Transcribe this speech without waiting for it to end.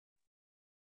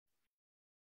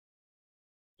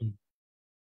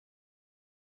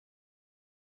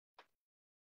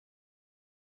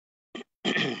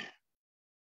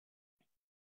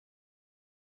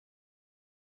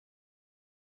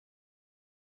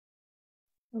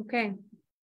Okay.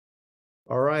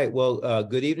 All right. Well,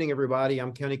 good evening, everybody.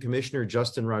 I'm County Commissioner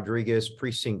Justin Rodriguez,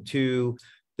 Precinct 2.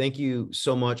 Thank you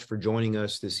so much for joining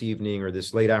us this evening or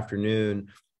this late afternoon.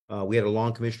 We had a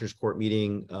long Commissioners Court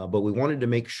meeting, but we wanted to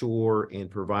make sure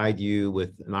and provide you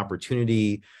with an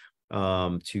opportunity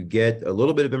to get a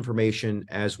little bit of information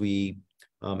as we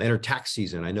enter tax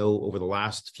season. I know over the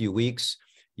last few weeks,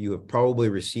 you have probably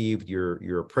received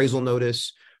your appraisal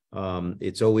notice.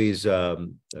 It's always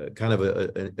kind of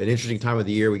an interesting time of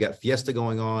the year. We got Fiesta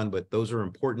going on, but those are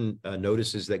important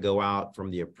notices that go out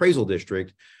from the appraisal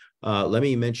district. Let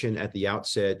me mention at the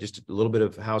outset, just a little bit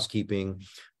of housekeeping.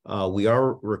 We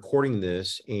are recording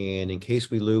this, and in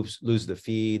case we lose the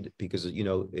feed, because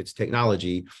it's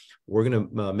technology, we're going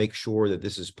to make sure that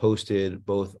this is posted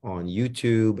both on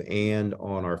YouTube and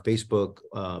on our Facebook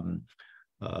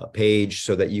page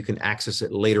so that you can access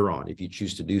it later on if you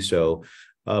choose to do so.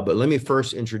 But let me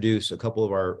first introduce a couple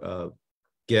of our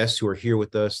guests who are here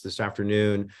with us this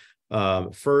afternoon.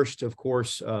 First, of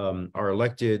course, our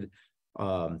elected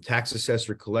tax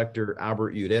assessor collector,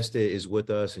 Albert Udeste, is with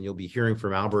us, and you'll be hearing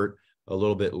from Albert a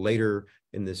little bit later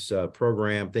in this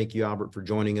program. Thank you, Albert, for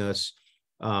joining us.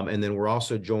 And then we're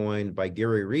also joined by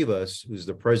Gary Rivas, who's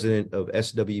the president of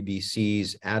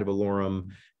SWBC's Ad Valorem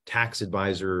Tax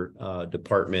Advisor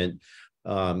Department.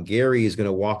 Gary is going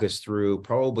to walk us through,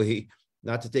 probably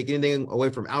not to take anything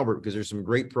away from Albert, because there's some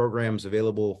great programs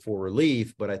available for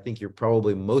relief, but I think you're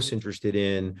probably most interested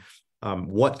in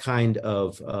what kind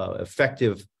of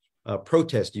effective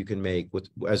protest you can make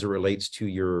as it relates to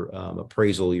your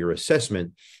appraisal, your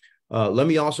assessment. Let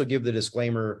me also give the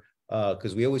disclaimer,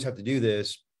 because we always have to do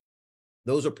this.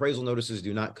 Those appraisal notices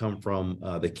do not come from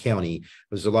the county.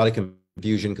 There's a lot of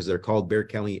confusion because they're called Bexar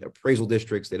County appraisal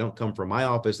districts. They don't come from my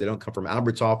office. They don't come from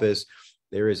Albert's office.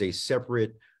 There is a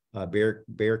separate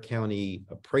Bexar County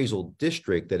appraisal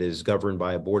district that is governed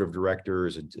by a board of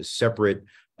directors. It's separate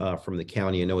from the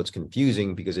county. I know it's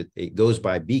confusing because it goes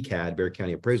by BCAD, Bexar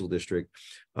County Appraisal District.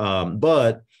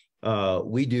 But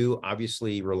we do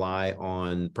obviously rely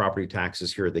on property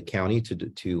taxes here at the county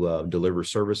to deliver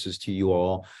services to you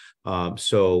all.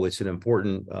 So it's an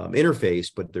important interface,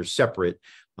 but they're separate.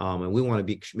 And we want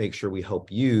to make sure we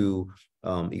help you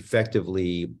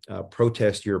effectively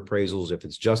protest your appraisals if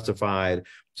it's justified.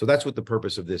 So that's what the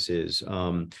purpose of this is.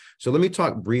 So let me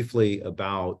talk briefly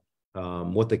about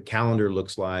what the calendar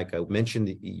looks like. I mentioned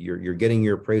that you're getting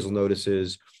your appraisal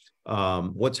notices.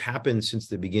 What's happened since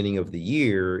the beginning of the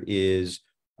year is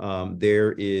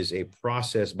there is a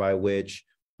process by which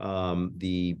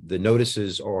the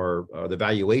notices or the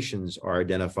valuations are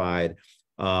identified.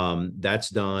 That's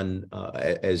done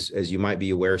as you might be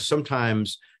aware.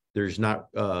 Sometimes there's not,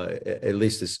 at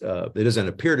least this, it doesn't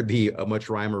appear to be a much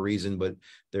rhyme or reason, but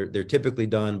they're typically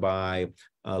done by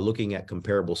looking at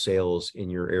comparable sales in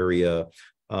your area.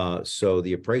 So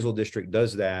the appraisal district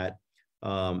does that.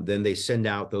 Then they send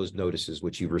out those notices,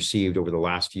 which you've received over the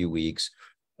last few weeks.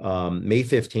 May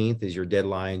 15th is your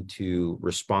deadline to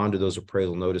respond to those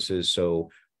appraisal notices. So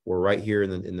we're right here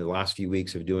in the last few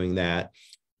weeks of doing that.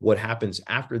 What happens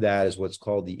after that is what's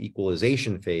called the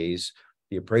equalization phase.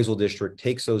 The appraisal district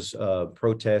takes those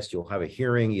protests. You'll have a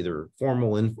hearing, either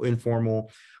formal, informal.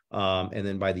 And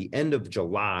then by the end of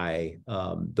July,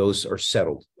 those are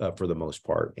settled for the most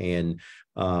part. And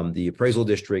the appraisal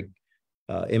district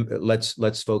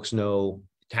lets folks know,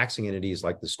 taxing entities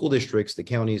like the school districts, the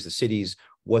counties, the cities,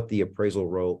 what the appraisal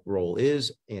role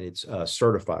is, and it's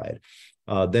certified.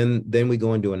 Then we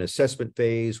go into an assessment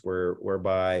phase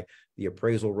whereby the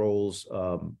appraisal rolls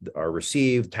are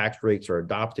received, tax rates are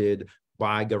adopted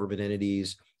by government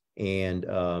entities, and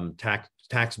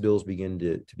tax bills begin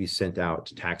to be sent out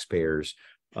to taxpayers.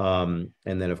 And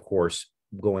then, of course,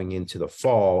 going into the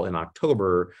fall in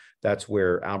October, that's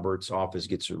where Albert's office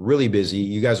gets really busy.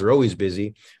 You guys are always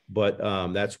busy, but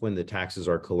that's when the taxes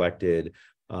are collected.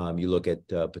 You look at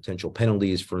potential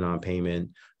penalties for non-payment,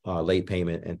 late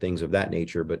payment, and things of that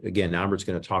nature. But again, Albert's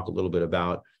going to talk a little bit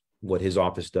about what his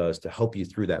office does to help you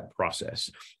through that process.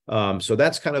 So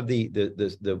that's kind of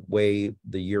the way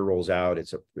the year rolls out.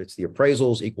 It's the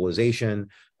appraisals, equalization,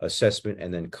 assessment,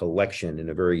 and then collection in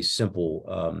a very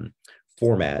simple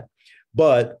format.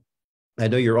 But I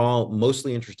know you're all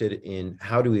mostly interested in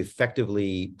how to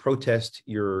effectively protest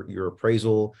your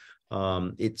appraisal.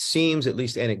 It seems, at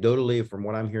least anecdotally, from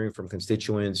what I'm hearing from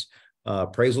constituents,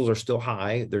 appraisals are still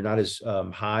high. They're not as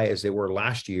high as they were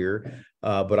last year,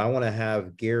 but I want to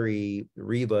have Gary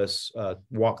Rivas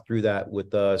walk through that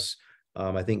with us.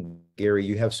 I think, Gary,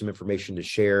 you have some information to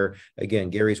share. Again,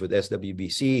 Gary's with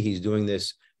SWBC. He's doing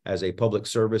this as a public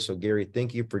service. So, Gary,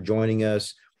 thank you for joining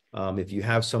us. If you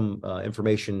have some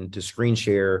information to screen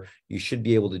share, you should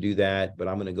be able to do that, but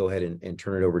I'm going to go ahead and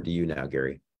turn it over to you now,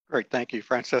 Gary. Great, thank you,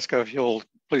 Francisco. If you'll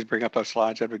please bring up those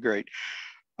slides, that'd be great.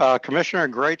 Commissioner,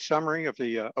 great summary of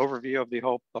the overview of the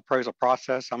whole appraisal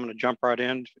process. I'm going to jump right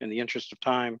in the interest of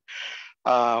time,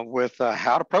 with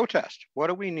how to protest. What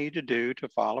do we need to do to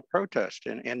file a protest?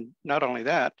 And not only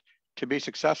that, to be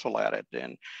successful at it.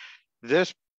 And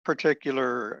this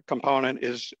particular component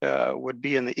is would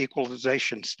be in the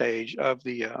equalization stage of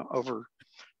the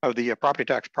property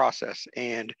tax process.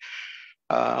 And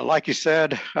like you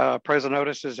said, appraisal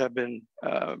notices have been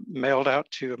mailed out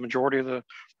to a majority of the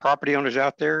property owners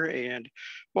out there, and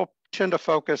we'll tend to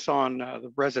focus on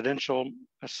the residential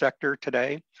sector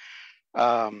today.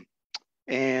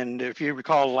 And if you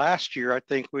recall last year, I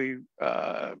think we,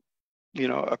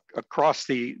 across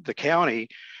the county,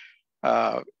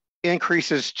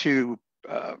 increases to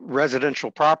residential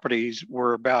properties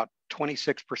were about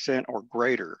 26% or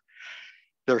greater.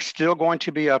 They're still going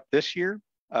to be up this year.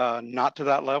 Not to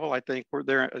that level. I think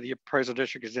the appraisal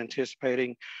district is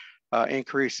anticipating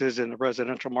increases in the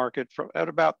residential market at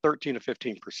about 13 to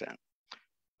 15%.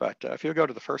 But if you'll go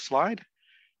to the first slide,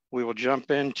 we will jump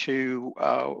into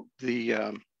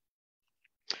the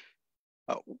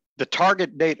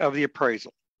target date of the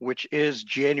appraisal, which is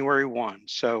January 1.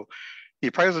 So the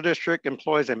appraisal district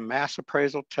employs a mass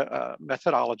appraisal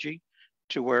methodology,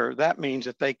 to where that means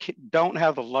that they don't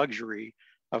have the luxury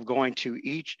of going to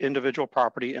each individual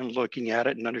property and looking at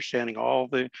it and understanding all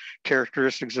the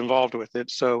characteristics involved with it.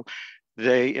 So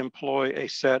they employ a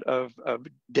set of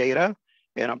data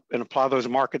and apply those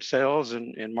market sales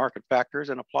and market factors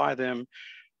and apply them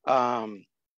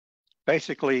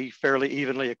basically fairly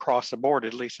evenly across the board.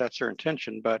 At least that's their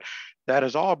intention. But that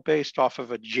is all based off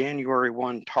of a January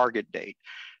 1 target date.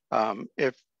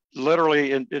 If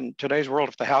literally in today's world,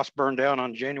 if the house burned down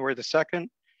on January the 2nd,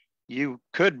 you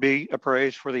could be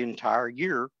appraised for the entire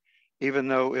year, even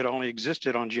though it only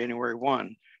existed on January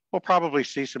 1. We'll probably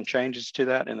see some changes to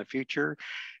that in the future.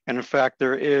 And in fact,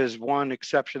 there is one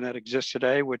exception that exists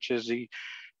today, which is the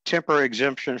temporary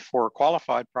exemption for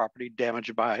qualified property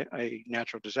damaged by a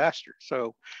natural disaster.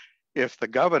 So if the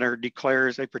governor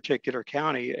declares a particular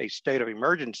county a state of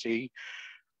emergency,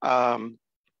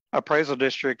 appraisal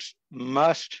districts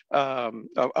must,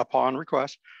 upon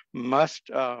request, must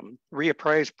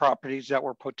reappraise properties that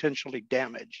were potentially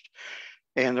damaged.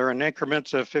 And they're in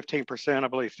increments of 15%, I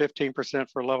believe 15%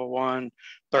 for level 1,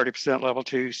 30% level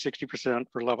 2, 60%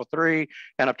 for level 3,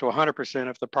 and up to 100%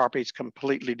 if the property is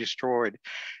completely destroyed.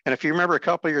 And if you remember a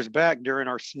couple of years back during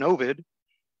our snowvid,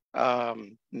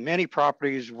 many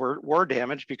properties were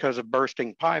damaged because of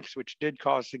bursting pipes, which did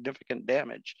cause significant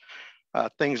damage.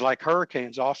 Things like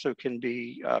hurricanes also can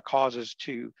be causes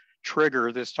to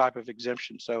trigger this type of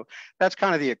exemption. So that's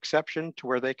kind of the exception to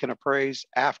where they can appraise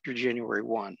after January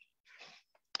 1.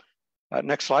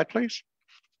 Next slide, please.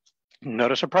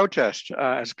 Notice of protest.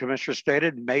 As the commissioner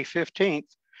stated, May 15th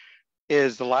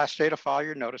is the last day to file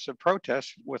your notice of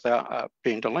protest without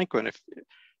being delinquent. If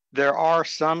there are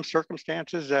some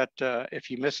circumstances that if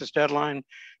you miss this deadline,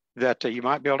 that you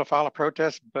might be able to file a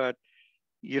protest, but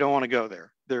you don't want to go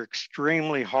there. They're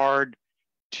extremely hard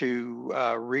to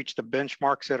reach the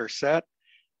benchmarks that are set.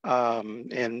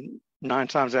 And 9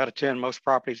 times out of 10, most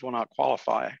properties will not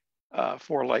qualify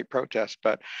for a late protest.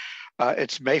 But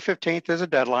it's May 15th is a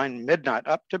deadline, midnight,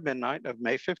 up to midnight of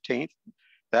May 15th.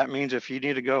 That means if you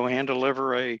need to go hand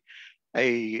deliver a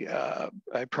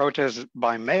protest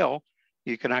by mail,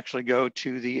 you can actually go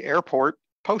to the airport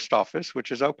post office,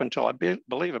 which is open till I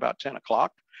believe about 10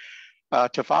 o'clock,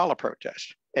 to file a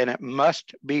protest. And it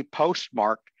must be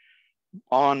postmarked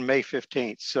on May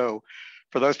 15th. So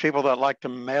for those people that like to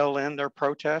mail in their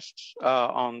protests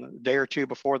on the day or two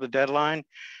before the deadline,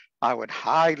 I would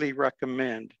highly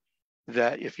recommend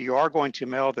that if you are going to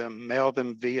mail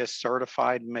them via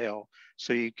certified mail,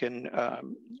 so you can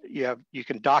you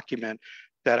can document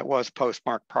that it was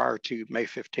postmarked prior to May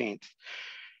 15th.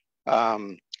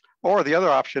 Or the other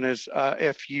option is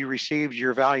if you received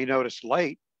your value notice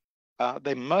late,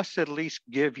 they must at least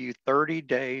give you 30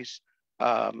 days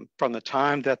from the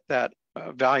time that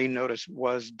value notice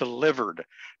was delivered.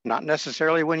 Not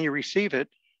necessarily when you receive it.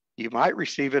 You might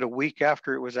receive it a week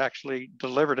after it was actually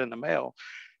delivered in the mail.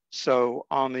 So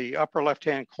on the upper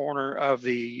left-hand corner of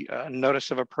the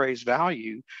notice of appraised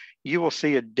value, you will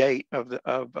see a date of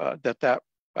that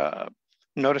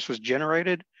notice was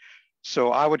generated.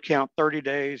 So I would count 30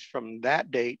 days from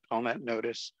that date on that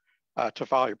notice to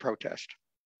file your protest.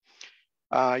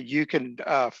 You can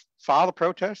file the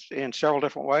protest in several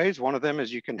different ways. One of them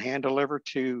is you can hand deliver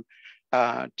to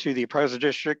the appraisal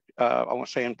district, I won't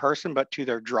say in person, but to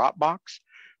their drop box,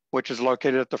 which is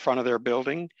located at the front of their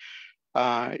building.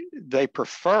 They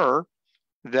prefer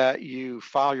that you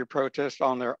file your protest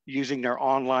on using their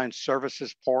online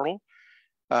services portal,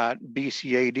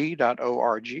 bcad.org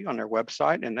on their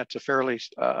website, and that's a fairly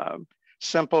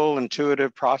simple,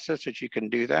 intuitive process that you can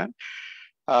do that.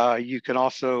 You can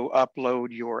also upload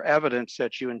your evidence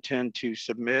that you intend to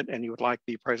submit and you would like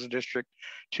the appraisal district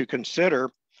to consider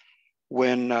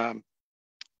when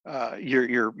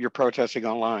you're protesting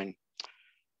online.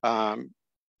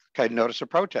 Okay, notice of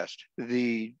protest.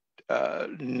 The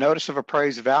notice of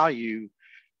appraised value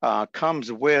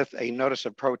comes with a notice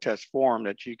of protest form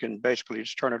that you can basically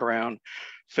just turn it around,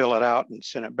 fill it out, and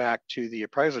send it back to the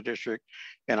appraisal district.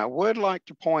 And I would like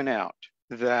to point out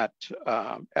that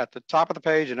at the top of the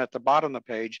page and at the bottom of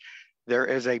the page, there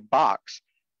is a box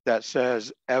that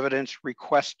says evidence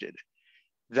requested.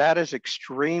 That is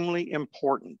extremely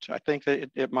important. I think that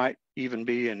it might even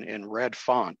be in red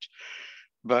font.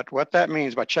 But what that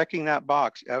means, by checking that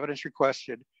box, evidence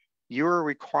requested, you are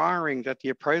requiring that the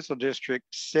appraisal district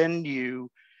send you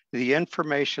the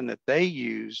information that they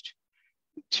used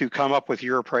to come up with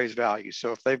your appraised value.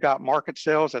 So if they've got market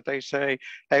sales that they say,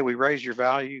 hey, we raised your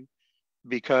value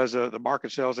because the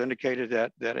market sales indicated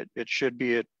that it should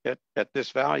be at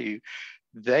this value,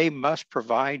 they must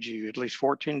provide you at least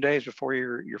 14 days before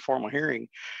your formal hearing.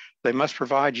 They must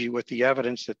provide you with the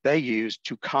evidence that they used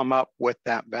to come up with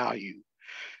that value.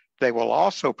 They will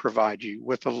also provide you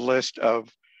with a list of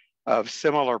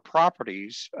similar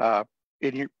properties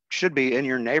should be in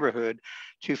your neighborhood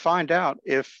to find out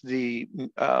if the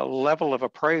level of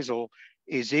appraisal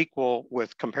is equal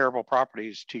with comparable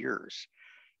properties to yours.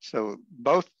 So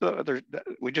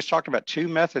we just talked about two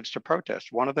methods to protest.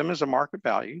 One of them is a market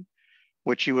value,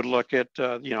 which you would look at,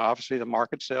 obviously the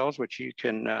market sales, which you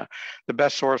can, the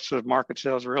best source of market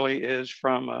sales really is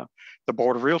from the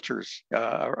Board of Realtors.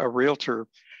 A realtor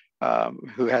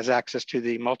who has access to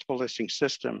the multiple listing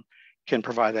system can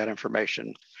provide that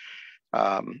information.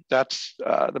 That's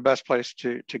the best place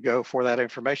to go for that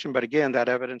information. But again, that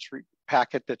evidence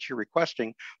packet that you're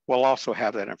requesting will also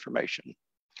have that information.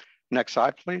 Next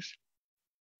slide, please.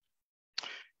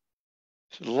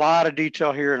 There's a lot of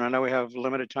detail here, and I know we have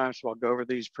limited time, so I'll go over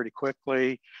these pretty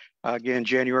quickly. Again,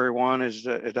 January 1 is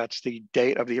that's the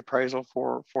date of the appraisal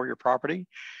for your property.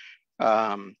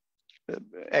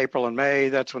 April and May,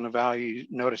 that's when the value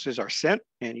notices are sent,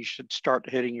 and you should start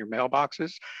hitting your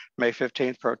mailboxes. May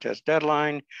 15th, protest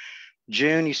deadline.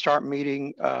 June, you start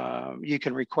meeting. You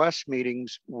can request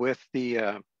meetings with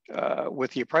the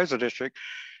appraisal district.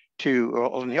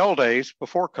 In the old days,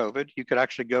 before COVID, you could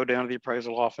actually go down to the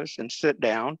appraisal office and sit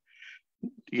down,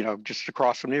 just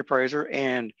across from the appraiser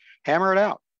and hammer it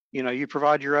out. You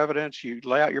provide your evidence, you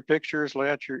lay out your pictures,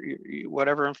 lay out your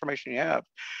whatever information you have,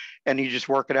 and you just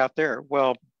work it out there.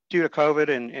 Well, due to COVID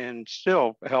and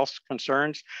still health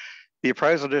concerns, the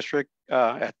appraisal district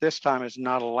at this time is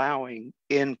not allowing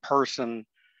in-person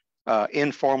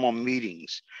informal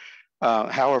meetings.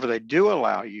 However, they do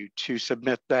allow you to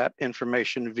submit that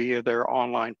information via their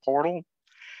online portal.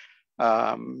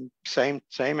 Same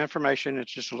information.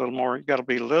 It's just a little more. You got to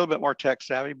be a little bit more tech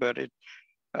savvy, but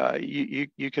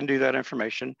you can do that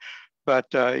information. But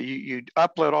you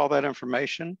upload all that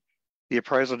information. The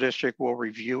appraisal district will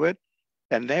review it,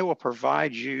 and they will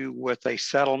provide you with a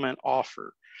settlement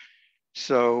offer.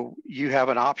 So you have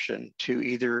an option to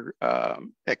either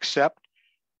accept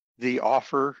the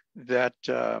offer that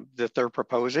they're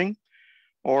proposing,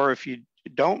 or if you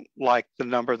don't like the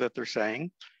number that they're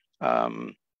saying,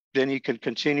 then you can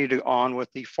continue on with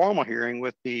the formal hearing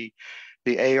with the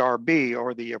ARB,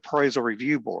 or the Appraisal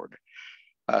Review Board.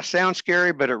 Sounds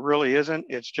scary, but it really isn't.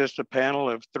 It's just a panel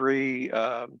of 3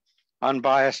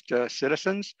 unbiased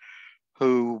citizens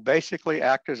who basically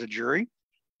act as a jury.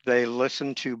 They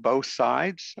listen to both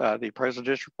sides. The appraisal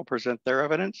district will present their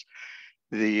evidence.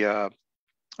 The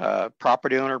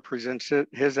property owner presents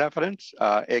his evidence.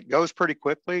 It goes pretty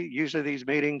quickly. Usually these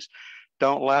meetings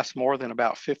don't last more than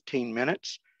about 15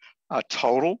 minutes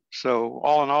total. So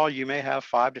all in all, you may have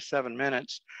 5 to 7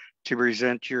 minutes to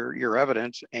present your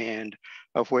evidence, and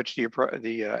of which the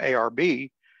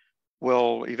ARB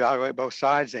will evaluate both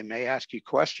sides. They may ask you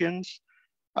questions,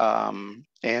 and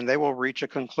they will reach a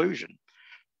conclusion.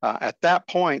 At that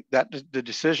point, the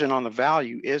decision on the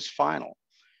value is final.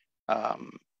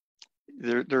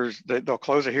 They'll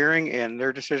close a hearing and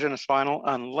their decision is final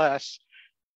unless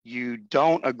you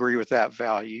don't agree with that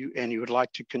value and you would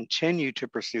like to continue to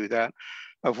pursue that,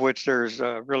 of which there's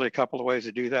really a couple of ways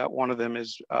to do that. One of them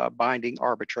is binding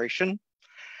arbitration,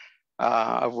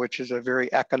 of which is a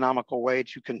very economical way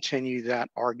to continue that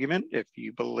argument if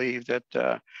you believe that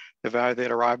the value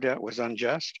that arrived at was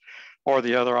unjust. or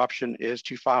the other option is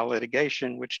to file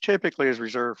litigation, which typically is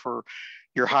reserved for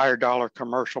your higher dollar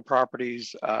commercial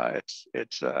properties.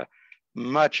 It's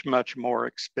much more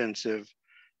expensive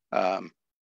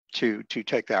to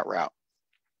take that route.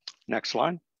 Next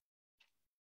slide.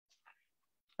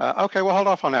 Okay, well, hold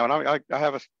off on that one. I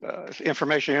have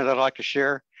information here that I'd like to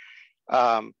share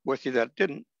with you that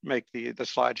didn't make the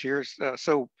slides here.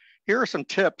 So here are some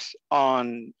tips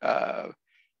on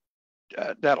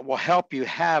that will help you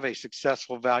have a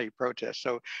successful value protest.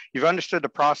 So you've understood the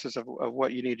process of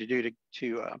what you need to do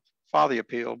to file the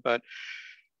appeal, but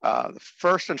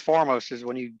first and foremost is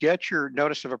when you get your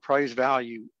notice of appraised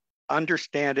value,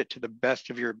 understand it to the best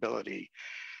of your ability.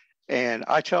 And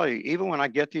I tell you, even when I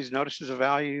get these notices of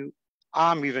value,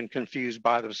 I'm even confused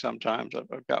by them sometimes.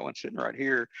 I've got one sitting right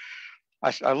here.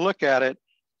 I look at it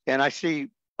and I see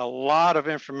a lot of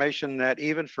information that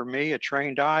even for me, a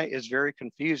trained eye, is very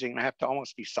confusing. I have to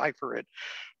almost decipher it.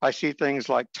 I see things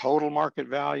like total market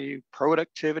value,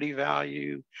 productivity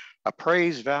value,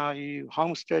 appraised value,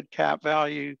 homestead cap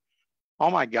value. Oh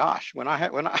my gosh, when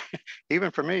I even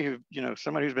for me, who, you know,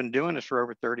 somebody who's been doing this for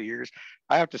over 30 years,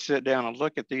 I have to sit down and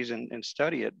look at these and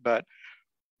study it. But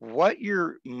what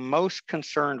you're most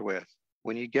concerned with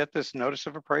when you get this notice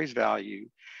of appraised value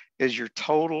is your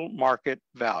total market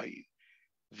value.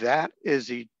 That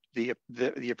is the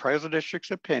appraisal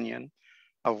district's opinion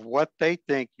of what they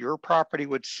think your property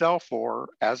would sell for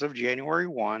as of January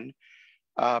 1,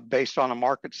 based on a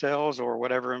market sales or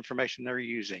whatever information they're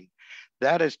using.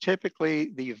 That is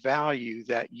typically the value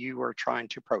that you are trying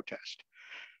to protest.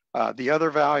 The other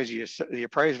values, the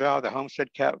appraised value, the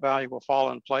homestead cap value will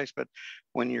fall in place, but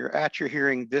when you're at your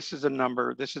hearing, this is a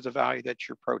number, this is a value that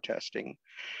you're protesting.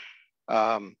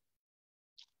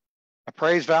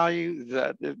 Appraised value,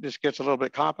 this gets a little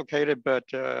bit complicated, but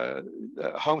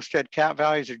homestead cap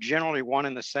values are generally one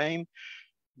and the same.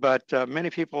 But many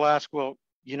people ask, well,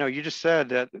 you know, you just said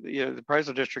that, you know, the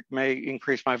appraisal district may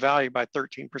increase my value by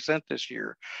 13% this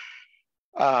year.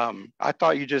 I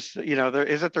thought you just, you know,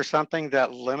 isn't there something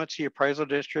that limits the appraisal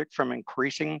district from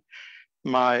increasing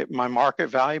my market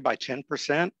value by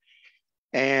 10%?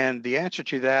 And the answer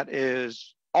to that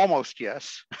is almost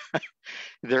yes.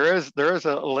 There is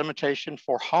a limitation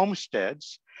for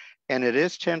homesteads, and it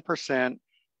is 10%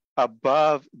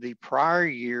 above the prior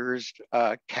year's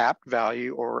capped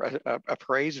value or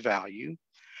appraised value,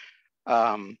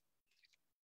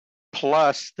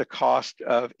 plus the cost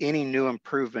of any new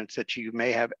improvements that you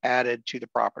may have added to the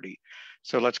property.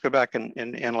 So let's go back and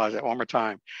analyze that one more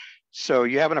time. So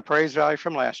you have an appraised value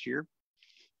from last year.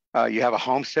 You have a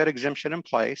homestead exemption in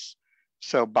place.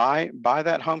 So by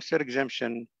that homestead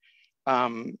exemption,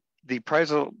 the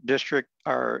appraisal district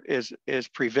is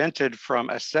prevented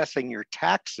from assessing your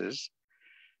taxes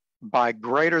by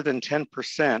greater than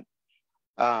 10%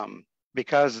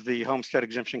 because the homestead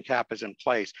exemption cap is in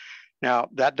place. Now,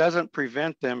 that doesn't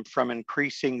prevent them from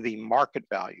increasing the market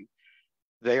value.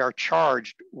 They are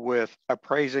charged with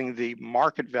appraising the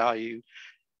market value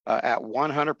at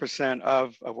 100%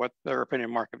 of what their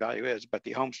opinion market value is, but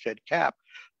the homestead cap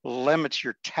limits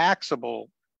your taxable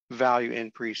value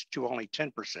increase to only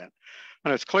 10%.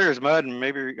 And it's clear as mud, and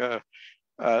maybe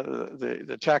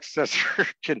the tax assessor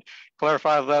can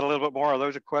clarify that a little bit more.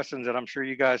 Those are questions that I'm sure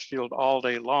you guys field all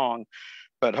day long.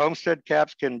 But homestead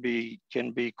caps can be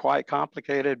quite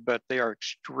complicated, but they are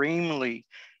extremely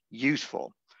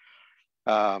useful.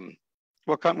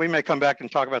 We may come back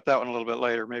and talk about that one a little bit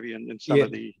later, maybe in some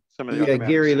of the other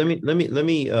Gary, let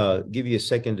me give you a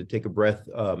second to take a breath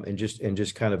and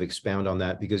just kind of expound on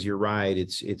that, because you're right.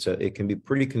 It can be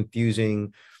pretty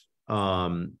confusing.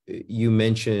 You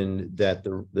mentioned that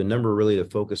the number really to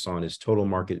focus on is total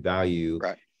market value,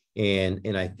 right?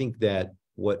 And I think that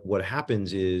what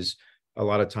happens is a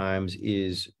lot of times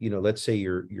is, you know, let's say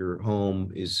your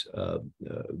home is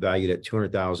valued at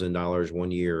 $200,000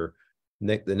 one year.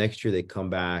 The next year they come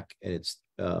back and it's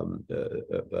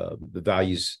the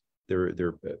values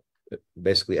they're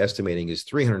basically estimating is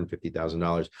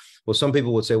 $350,000. Well, some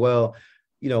people would say, well,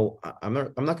 you know, I'm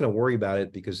not going to worry about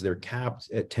it because they're capped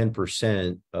at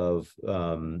 10% of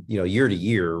you know, year to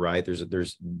year, right?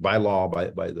 There's by law, by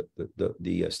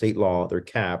the state law, they're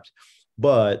capped.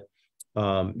 But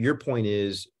your point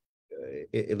is,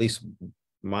 at least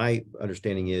my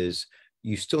understanding is,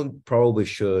 you still probably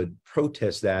should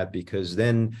protest that, because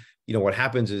then, you know, what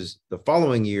happens is the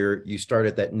following year you start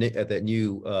at that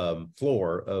new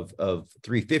floor of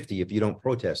 350 if you don't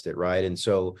protest it, right? And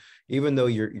so even though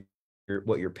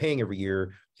what you're paying every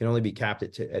year can only be capped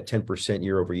at 10%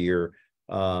 year over year,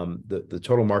 the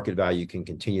total market value can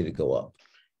continue to go up.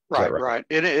 Right.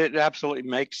 It absolutely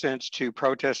makes sense to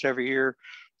protest every year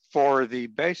for the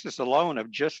basis alone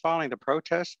of just filing the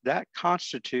protest, that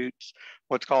constitutes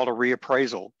what's called a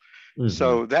reappraisal.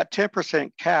 So that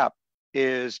 10% cap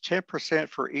is 10%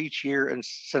 for each year and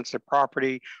since the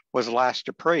property was last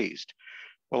appraised.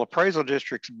 Well, appraisal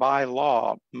districts by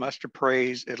law must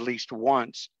appraise at least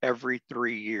once every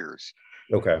 3 years.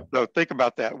 Okay. So think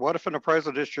about that. What if an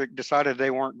appraisal district decided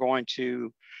they weren't going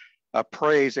to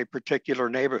appraise a particular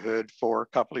neighborhood for a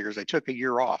couple of years? They took a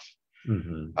year off,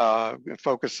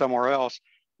 focused somewhere else.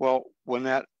 Well, when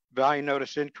that value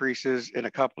notice increases in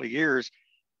a couple of years,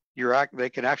 they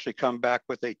can actually come back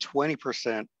with a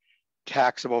 20%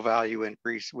 taxable value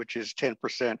increase, which is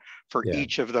 10% for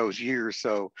each of those years.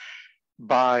 So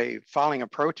by filing a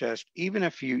protest, even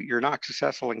if you're not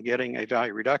successful in getting a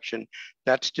value reduction,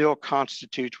 that still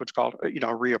constitutes what's called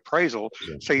reappraisal.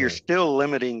 So you're still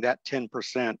limiting that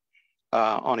 10%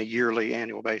 on a yearly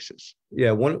annual basis.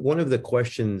 Yeah, one of the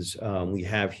questions we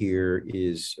have here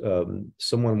is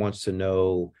someone wants to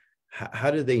know,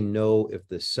 how do they know if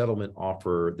the settlement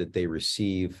offer that they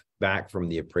receive back from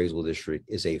the appraisal district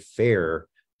is a fair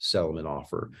settlement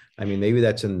offer? I mean, maybe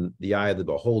that's in the eye of the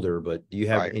beholder, but do you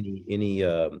have any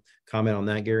comment on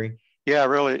that, Gary? Yeah,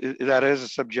 really, that is a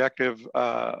subjective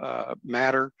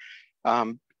matter.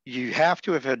 You have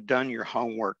to have had done your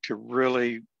homework to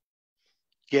really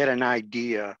get an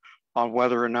idea on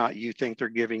whether or not you think they're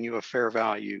giving you a fair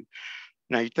value.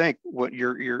 Now, you think what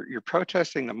you're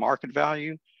protesting the market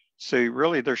value. So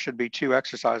really, there should be two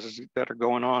exercises that are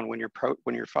going on when you're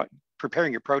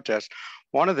preparing your protest.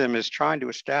 One of them is trying to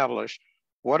establish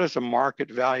what is a market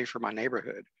value for my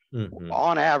neighborhood.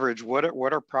 On average, what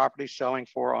are properties selling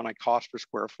for on a cost per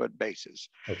square foot basis?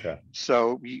 Okay.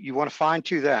 So you want to fine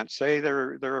tune that. Say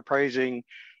they're appraising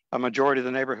a majority of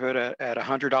the neighborhood at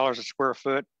 $100 a square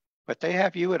foot, but they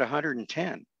have you at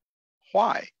 110.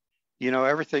 Why?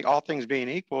 All things being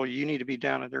equal, you need to be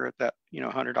down there at that,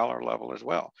 $100 level as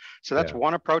well. So that's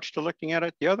one approach to looking at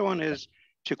it. The other one is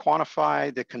to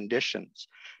quantify the conditions.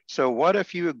 So what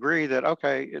if you agree that,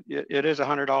 okay, it is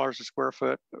 $100 a square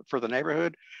foot for the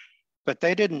neighborhood, but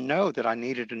they didn't know that I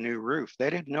needed a new roof. They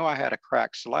didn't know I had a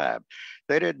cracked slab.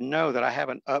 They didn't know that I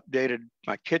haven't updated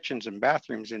my kitchens and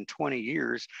bathrooms in 20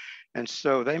 years. And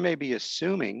so they may be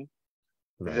assuming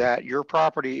that your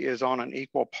property is on an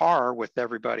equal par with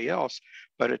everybody else,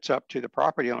 but it's up to the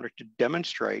property owner to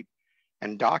demonstrate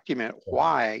and document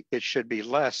why it should be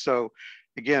less. So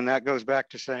again, that goes back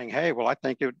to saying, hey, well, I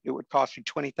think it would cost you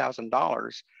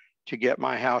 $20,000 to get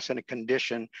my house in a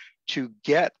condition to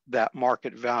get that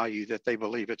market value that they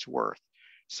believe it's worth.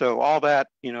 So all that,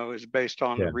 is based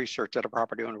on the research that a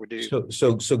property owner would do.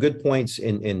 So good points.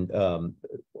 And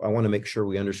I want to make sure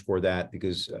we underscore that,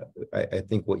 because I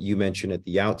think what you mentioned at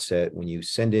the outset, when you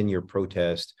send in your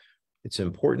protest, it's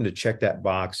important to check that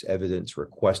box, evidence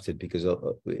requested, because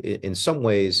in some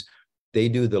ways they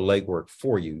do the legwork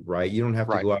for you, right? You don't have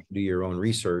to go out and do your own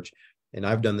research. And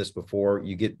I've done this before.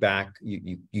 You get back,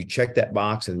 you check that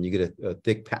box, and you get a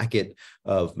thick packet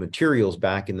of materials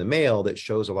back in the mail that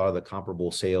shows a lot of the comparable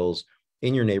sales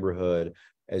in your neighborhood.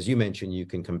 As you mentioned, you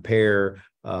can compare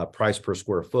price per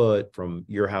square foot from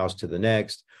your house to the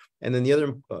next. And then the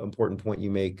other important point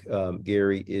you make,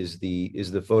 Gary, is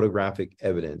the photographic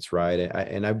evidence, right?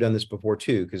 And I've done this before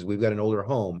too, because we've got an older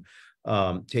home,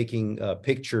 taking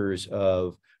pictures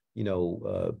of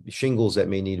shingles that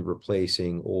may need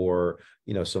replacing, or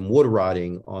some wood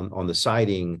rotting on the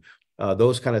siding,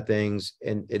 those kind of things.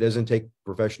 And it doesn't take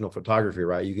professional photography,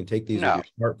 right? You can take these with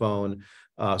your smartphone.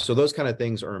 So those kind of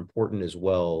things are important as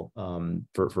well,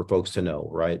 for folks to know,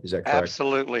 right? Is that correct?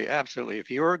 Absolutely.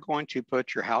 If you are going to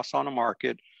put your house on the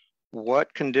market,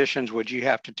 what conditions would you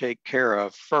have to take care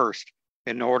of first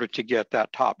in order to get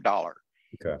that top dollar?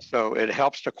 Okay. So it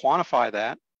helps to quantify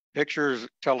that. Pictures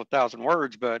tell 1,000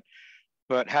 words, but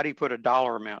how do you put a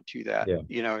dollar amount to that?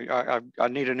 I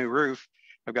need a new roof.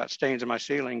 I've got stains in my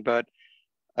ceiling, but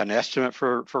an estimate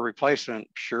for replacement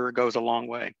sure goes a long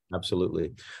way.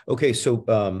 Absolutely. Okay, so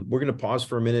we're going to pause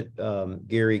for a minute,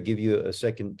 Gary, give you a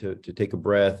second to take a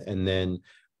breath, and then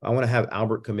I want to have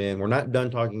Albert come in. We're not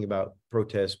done talking about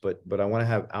protests, but I want to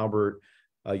have Albert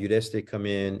Udeste come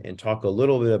in and talk a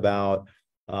little bit about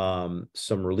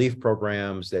some relief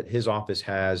programs that his office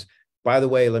has. By the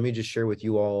way, let me just share with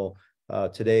you all,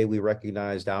 today we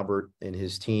recognized Albert and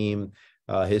his team,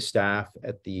 his staff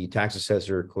at the tax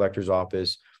assessor collector's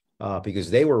office,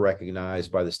 because they were recognized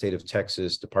by the state of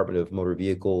Texas Department of Motor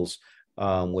Vehicles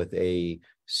with a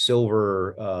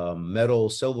silver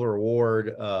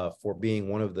award for being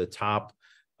one of the top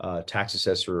tax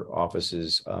assessor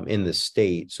offices in the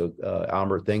state. So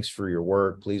Albert, thanks for your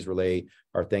work. Please relay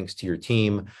our thanks to your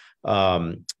team.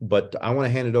 But I want to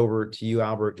hand it over to you,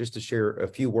 Albert, just to share a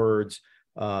few words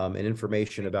and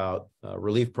information about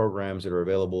relief programs that are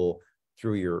available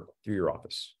through your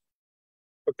office.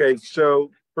 Okay,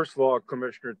 so first of all,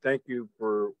 Commissioner, thank you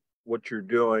for what you're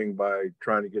doing by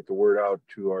trying to get the word out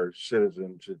to our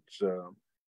citizens.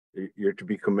 You're to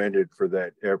be commended for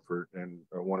that effort, and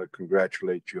I want to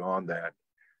congratulate you on that.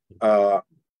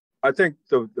 I think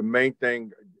the main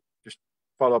thing, just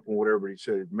follow up on what everybody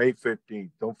said, May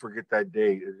 15th. Don't forget that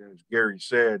date. As Gary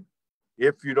said,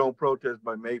 if you don't protest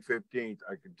by May 15th,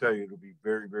 I can tell you it'll be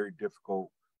very, very difficult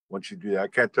once you do that. I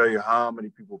can't tell you how many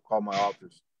people call my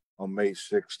office on May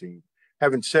 16th.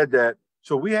 Having said that,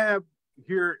 so we have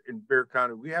here in Bexar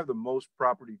County, we have the most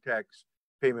property tax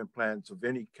payment plans of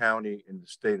any county in the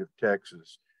state of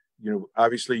Texas. You know,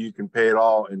 obviously you can pay it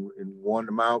all in one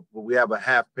amount, but we have a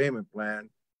half payment plan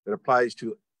that applies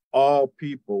to all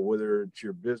people, whether it's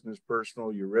your business,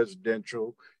 personal, your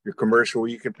residential, your commercial,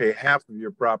 you can pay half of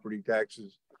your property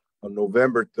taxes on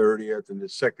November 30th and the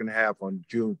second half on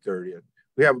June 30th.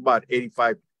 We have about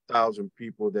 85,000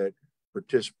 people that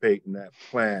participate in that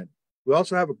plan. We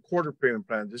also have a quarter payment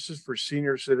plan. This is for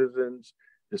senior citizens,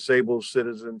 disabled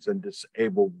citizens, and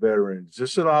disabled veterans.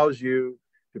 This allows you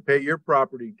to pay your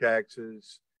property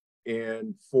taxes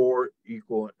in 4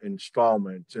 equal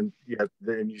installments. And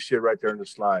you see it right there on the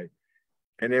slide.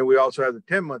 And then we also have the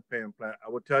 10-month payment plan. I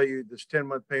will tell you this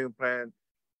 10-month payment plan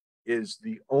is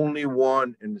the only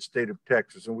one in the state of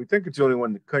Texas. And we think it's the only one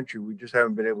in the country. We just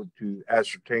haven't been able to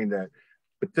ascertain that.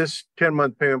 But this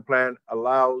 10-month payment plan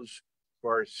allows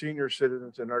for our senior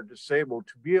citizens and our disabled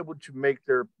to be able to make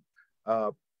their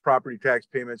property tax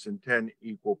payments in 10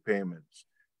 equal payments.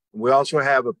 We also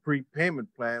have a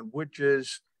prepayment plan, which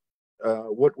is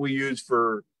what we use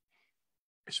for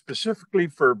specifically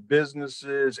for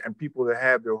businesses and people that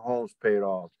have their homes paid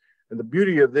off. And the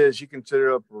beauty of this, you can set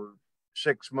it up for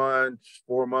 6 months,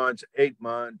 4 months, 8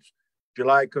 months.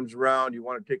 July comes around, you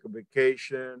want to take a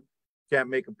vacation, can't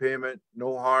make a payment,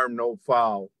 no harm, no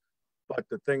foul. But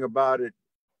the thing about it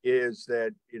is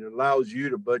that it allows you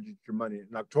to budget your money.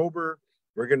 In October,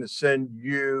 we're going to send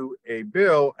you a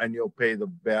bill and you'll pay the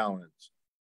balance.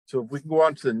 So if we can go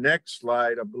on to the next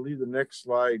slide, I believe the next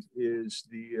slide is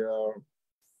the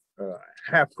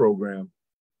HAP program.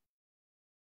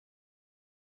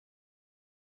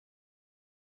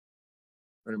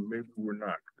 And maybe we're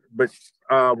not, but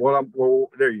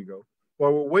there you go.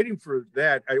 While we're waiting for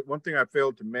that, one thing I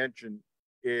failed to mention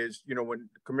is, you know, when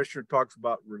the commissioner talks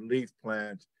about relief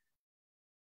plans,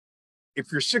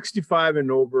 if you're 65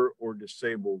 and over or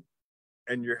disabled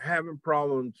and you're having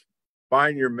problems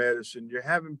buying your medicine, you're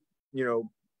having, you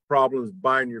know, problems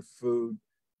buying your food,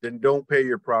 then don't pay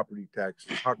your property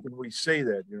taxes. How can we say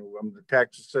that? You know, I'm the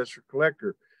tax assessor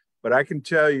collector, but I can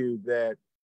tell you that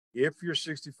if you're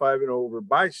 65 and over,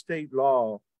 by state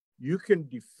law, you can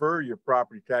defer your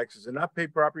property taxes and not pay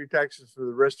property taxes for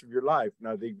the rest of your life.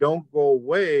 Now, they don't go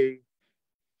away,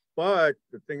 but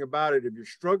the thing about it, if you're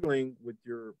struggling with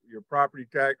your property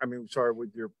tax,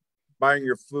 with your buying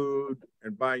your food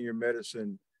and buying your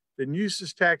medicine, then use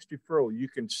this tax deferral. You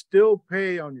can still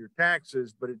pay on your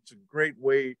taxes, but it's a great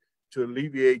way to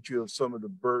alleviate you of some of the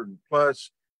burden.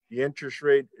 Plus, the interest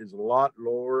rate is a lot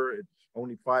lower. It's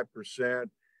only 5%.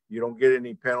 You don't get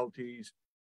any penalties.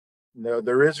 No,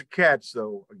 there is a catch,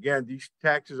 though. Again, these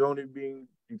taxes only being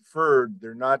deferred,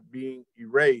 they're not being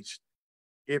erased.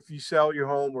 If you sell your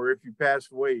home or if you pass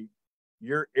away,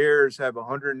 your heirs have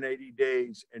 180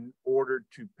 days in order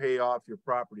to pay off your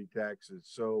property taxes.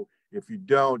 So if you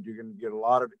don't, you're going to get a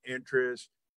lot of interest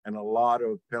and a lot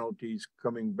of penalties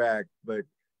coming back. But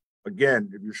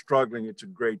again, if you're struggling, it's a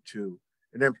great tool.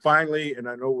 And then finally, and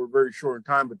I know we're very short in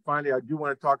time, but finally, I do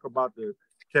want to talk about the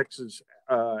Texas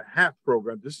HAP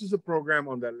program. This is a program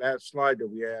on that last slide that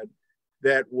we had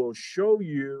that will show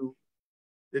you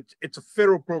it's a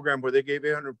federal program where they gave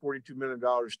 $842 million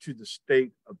to the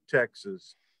state of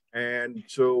Texas. And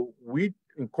so we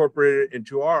incorporated it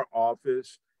into our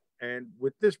office. And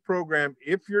with this program,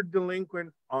 if you're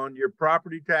delinquent on your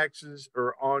property taxes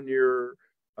or on your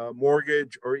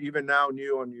mortgage, or even now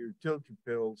new on your utility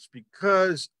bills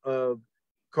because of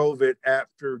COVID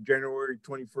after January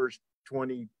 21st,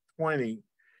 2020,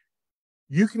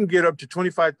 you can get up to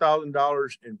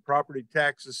 $25,000 in property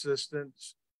tax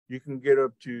assistance. You can get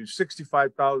up to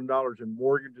 $65,000 in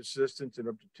mortgage assistance and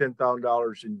up to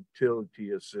 $10,000 in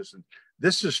utility assistance.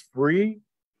 This is free.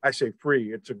 I say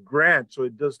free. It's a grant, so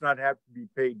it does not have to be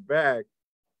paid back,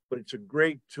 but it's a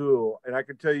great tool. And I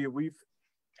can tell you, we've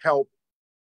helped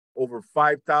over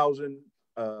 5,000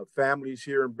 families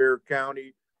here in Bexar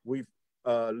County. We've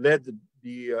led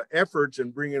efforts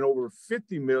in bringing over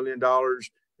 $50 million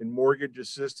in mortgage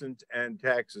assistance and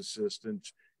tax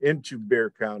assistance into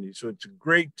Bexar County. So it's a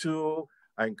great tool.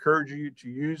 I encourage you to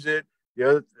use it. The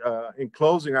other, in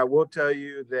closing, I will tell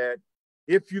you that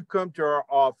if you come to our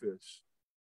office,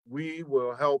 we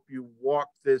will help you walk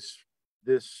this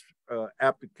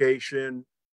application,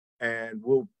 and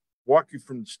we'll walk you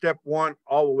from step one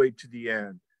all the way to the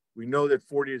end. We know that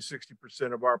 40 to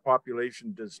 60% of our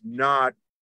population does not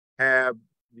have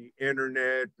the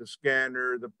internet, the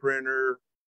scanner, the printer,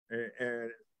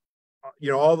 and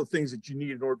you know, all the things that you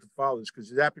need in order to file this,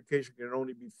 because the application can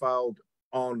only be filed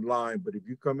online. But if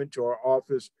you come into our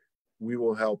office, we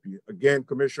will help you. Again,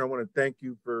 Commissioner, I want to thank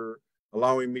you for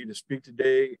allowing me to speak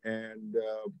today, and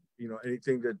you know,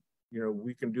 anything that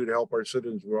we can do to help our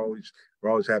citizens, we're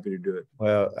always happy to do it.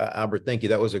 Well, Albert, thank you.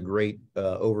 That was a great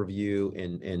overview,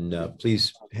 and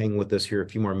please hang with us here a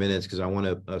few more minutes, because I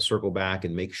want to circle back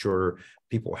and make sure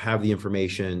people have the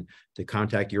information to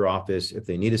contact your office if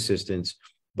they need assistance.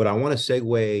 But I want to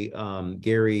segue,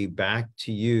 Gary, back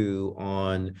to you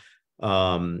on.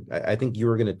 I think you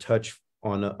were going to touch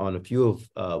on a few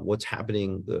of what's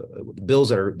happening, the bills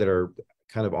that are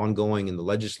kind of ongoing in the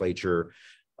legislature.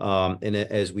 And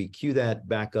as we cue that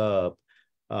back up,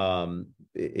 we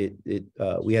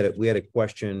had a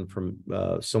question from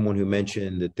someone who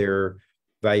mentioned that their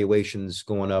valuations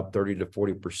going up 30 to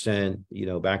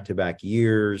 40%, back-to-back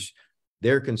years.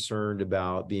 They're concerned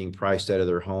about being priced out of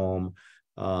their home,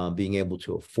 being able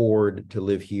to afford to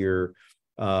live here.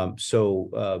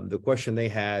 So the question they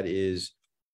had is,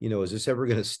 is this ever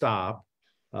going to stop?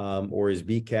 Or is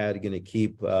BCAD going to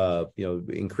keep,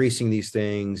 increasing these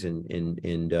things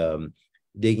and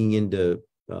digging into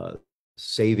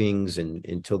savings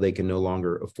until they can no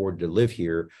longer afford to live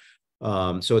here?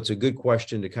 So it's a good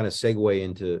question to kind of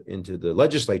segue into the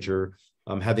legislature.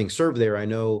 Having served there, I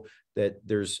know that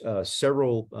there's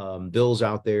several bills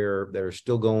out there that are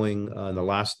still going in the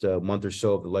last month or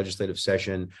so of the legislative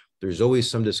session. There's always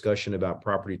some discussion about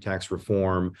property tax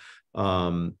reform.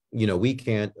 We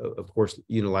can't, of course,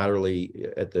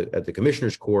 unilaterally at the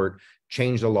commissioner's court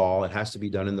change the law. It has to be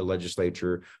done in the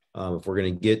legislature. If we're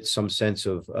going to get some sense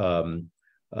of,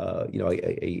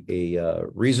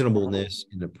 reasonableness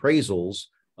in appraisals,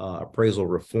 appraisal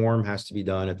reform has to be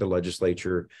done at the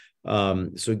legislature.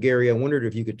 So Gary, I wondered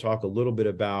if you could talk a little bit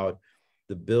about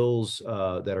the bills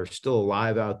that are still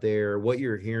alive out there, what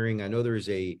you're hearing. I know there's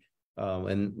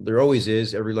and there always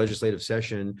is every legislative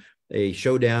session, a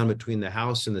showdown between the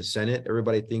House and the Senate.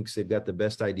 Everybody thinks they've got the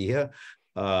best idea.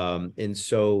 And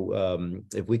so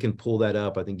if we can pull that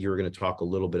up, I think you were going to talk a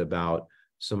little bit about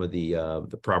some of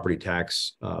the property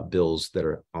tax bills that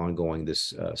are ongoing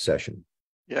this session.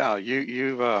 Yeah,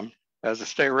 you've as a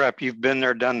state rep, you've been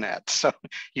there, done that. So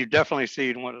you've definitely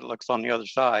seen what it looks on the other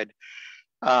side.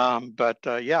 But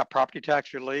property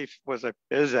tax relief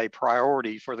is a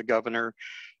priority for the governor.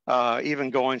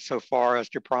 Even going so far as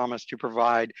to promise to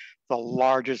provide the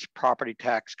largest property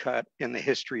tax cut in the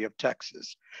history of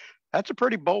Texas. That's a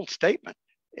pretty bold statement.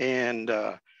 And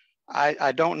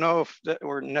I don't know if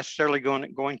we're necessarily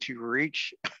going to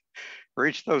reach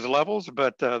those levels,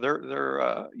 but there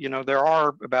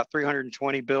are about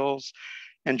 320 bills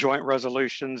and joint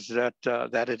resolutions that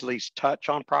at least touch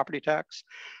on property tax.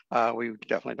 We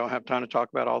definitely don't have time to talk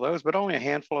about all those, but only a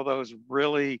handful of those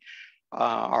really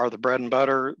are the bread and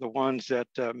butter, the ones that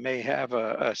may have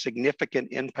a significant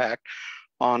impact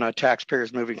on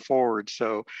taxpayers moving forward.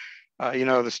 So,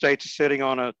 the state's sitting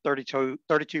on a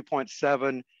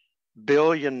 $32.7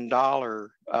 billion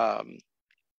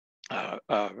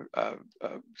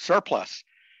surplus.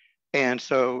 And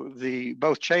so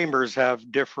both chambers have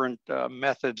different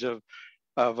methods of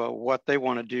what they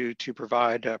want to do to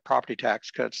provide property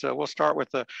tax cuts. So we'll start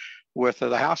with the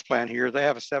House plan here. They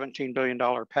have a $17 billion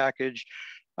package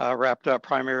wrapped up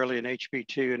primarily in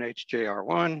HB2 and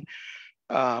HJR1,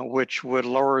 which would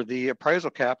lower the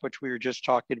appraisal cap, which we were just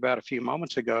talking about a few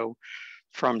moments ago,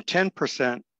 from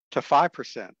 10% to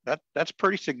 5%. That's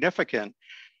pretty significant,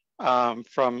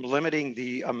 from limiting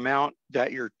the amount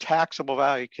that your taxable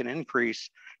value can increase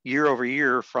year over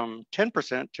year from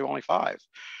 10% to only 5%.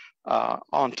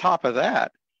 On top of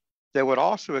that, they would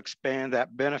also expand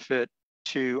that benefit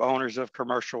to owners of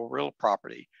commercial real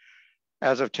property.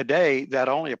 As of today, that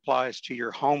only applies to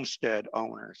your homestead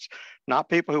owners, not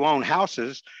people who own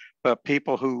houses, but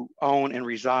people who own and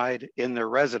reside in their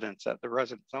residence at the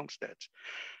residence homesteads.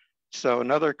 So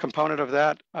another component of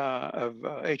that, of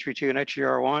HB2 and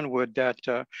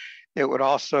HJR1, it would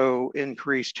also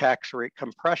increase tax rate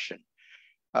compression.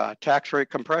 Tax rate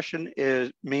compression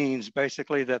means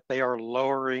basically that they're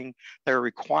requiring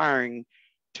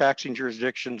taxing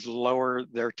jurisdictions lower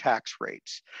their tax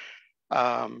rates.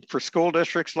 For school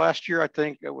districts last year, I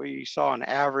think we saw an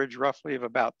average roughly of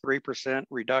about 3%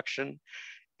 reduction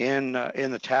in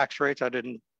the tax rates. I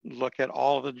didn't look at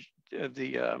all of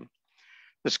the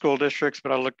school districts,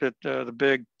 but I looked at the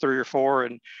big 3 or 4,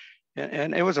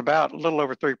 and it was about a little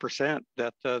over 3%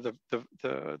 that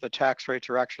the tax rates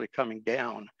are actually coming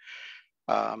down.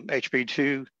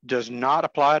 HB2 does not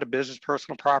apply to business,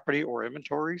 personal property, or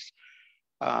inventories.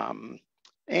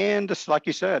 And just like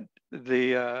you said,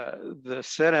 the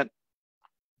Senate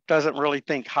doesn't really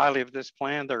think highly of this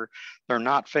plan. They're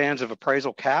not fans of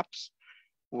appraisal caps,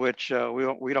 which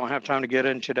we don't have time to get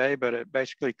in today, but it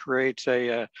basically creates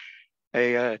a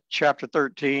Chapter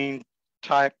 13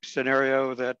 type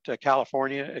scenario that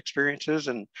California experiences,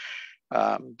 and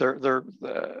the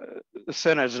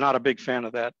Senate is not a big fan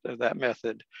of that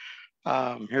method.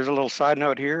 Here's a little side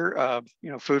note here.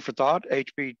 Food for thought.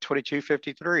 HB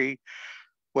 2253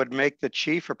 would make the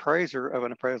chief appraiser of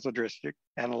an appraisal district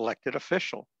an elected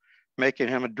official, making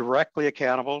him directly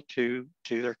accountable to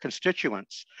their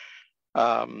constituents.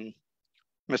 Mr.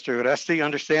 Uresti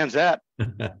understands that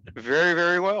very,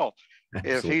 very well.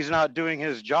 Absolutely. If he's not doing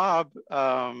his job,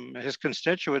 his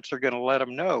constituents are going to let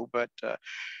him know. But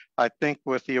I think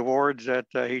with the awards that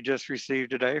he just received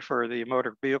today for the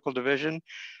motor vehicle division,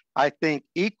 I think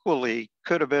equally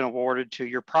could have been awarded to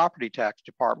your property tax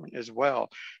department as well.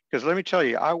 Because let me tell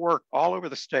you, I work all over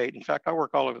the state. In fact, I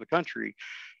work all over the country.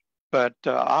 But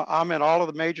I'm in all of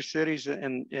the major cities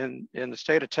in the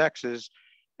state of Texas,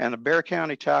 and the Bexar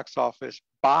County Tax Office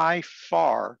by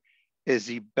far is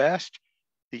the best,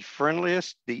 the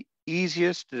friendliest, the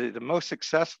easiest, the most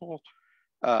successful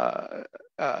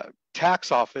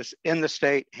tax office in the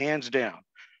state, hands down.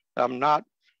 I'm not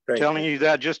telling you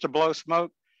that just to blow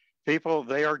smoke. People,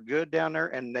 they are good down there,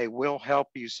 and they will help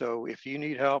you. So if you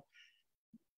need help,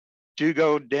 do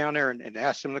go down there and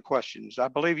ask them the questions. I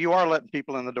believe you are letting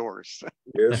people in the doors.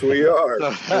 Yes, we are.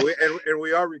 and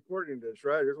we are recording this,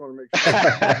 right? I just want to make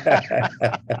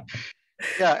sure.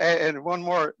 Yeah, and one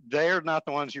more, they're not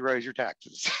the ones who raise your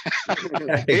taxes.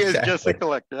 He is just a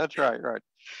collector. That's right.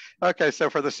 Okay, so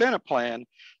for the Senate plan,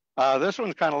 this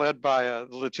one's kind of led by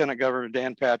Lieutenant Governor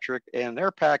Dan Patrick, and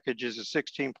their package is a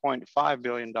 $16.5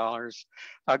 billion. Go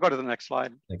to the next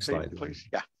slide. Next slide, please.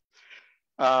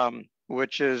 Yeah.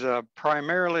 Which is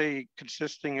primarily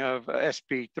consisting of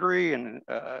SB 3 and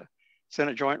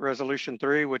Senate Joint Resolution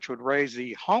 3, which would raise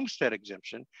the homestead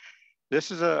exemption. This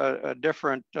is a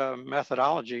different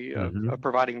methodology of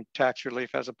providing tax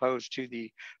relief as opposed to the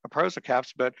appraisal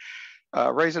caps, but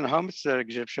raising the homestead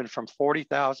exemption from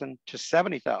 $40,000 to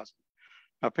 $70,000.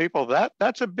 Now, people,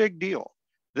 that's a big deal.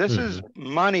 This is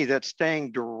money that's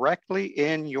staying directly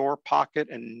in your pocket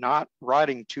and not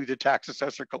writing to the tax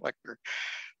assessor collector.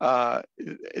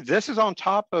 This is on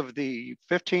top of the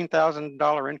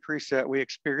 $15,000 increase that we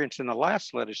experienced in the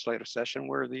last legislative session,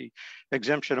 where the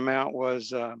exemption amount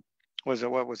was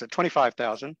what was it,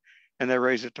 25,000, and they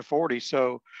raised it to 40.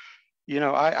 So,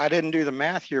 I didn't do the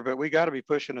math here, but we got to be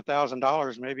pushing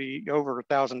 $1,000, maybe over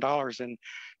 $1,000 in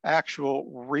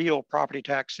actual real property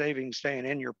tax savings staying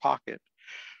in your pocket.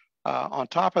 On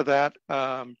top of that,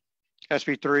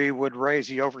 SB3 would raise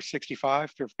the over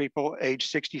 65 for people age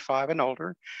 65 and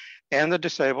older, and the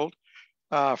disabled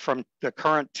from the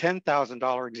current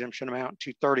 $10,000 exemption amount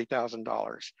to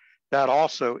 $30,000. That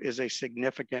also is a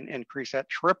significant increase. That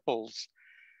triples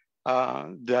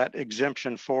that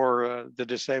exemption for the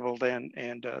disabled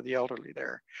and the elderly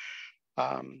there.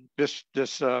 This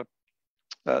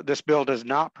bill does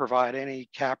not provide any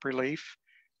cap relief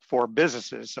for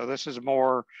businesses. So this is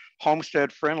more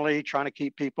homestead friendly, trying to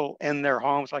keep people in their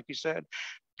homes, like you said,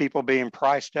 people being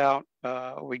priced out.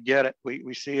 We get it,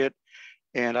 we see it.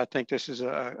 And I think this is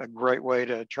a great way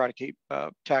to try to keep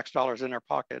tax dollars in their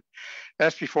pocket.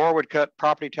 SB4 would cut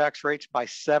property tax rates by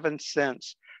 7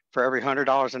 cents for every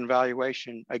 $100 in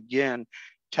valuation. Again,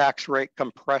 tax rate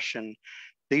compression.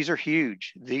 These are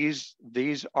huge. These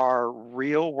are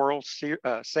real world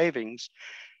savings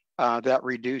that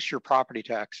reduce your property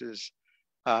taxes.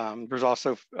 There's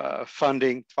also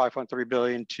funding, $5.3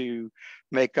 billion, to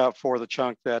make up for the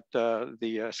chunk that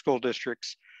the school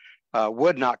districts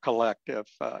would not collect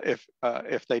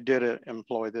if they did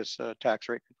employ this tax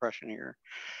rate compression here.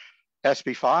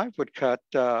 SB 5 would cut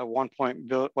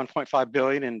 $1.5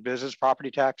 billion in business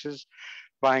property taxes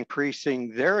by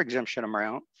increasing their exemption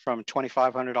amount from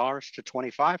 $2,500 to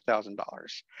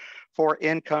 $25,000 for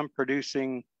income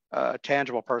producing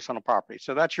tangible personal property.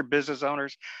 So that's your business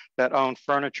owners that own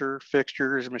furniture,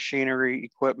 fixtures, machinery,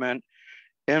 equipment,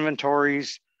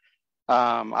 inventories.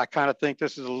 I kind of think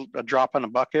this is a drop in the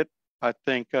bucket I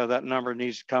think that number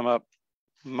needs to come up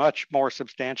much more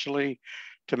substantially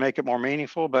to make it more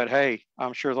meaningful. But hey,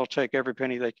 I'm sure they'll take every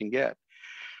penny they can get.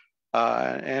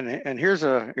 And here's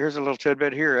a little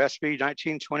tidbit here. SB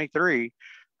 1923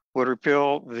 would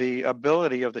repeal the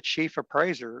ability of the chief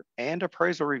appraiser and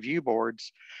appraisal review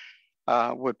boards,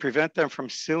 would prevent them from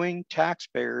suing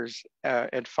taxpayers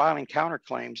and filing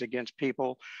counterclaims against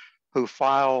people who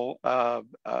file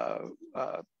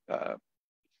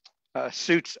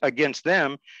suits against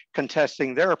them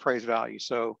contesting their appraised value.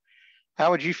 So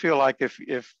how would you feel like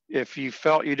if you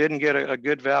felt you didn't get a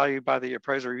good value by the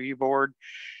appraisal review board,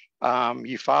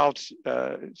 you filed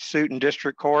suit in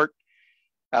district court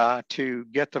to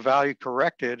get the value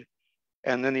corrected,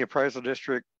 and then the appraisal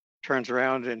district turns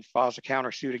around and files a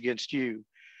countersuit against you?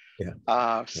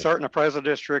 Yeah. Certain appraisal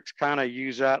districts kind of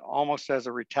use that almost as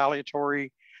a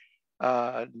retaliatory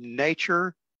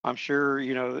nature. I'm sure,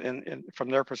 you know, and from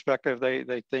their perspective,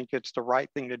 they think it's the right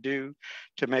thing to do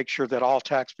to make sure that all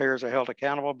taxpayers are held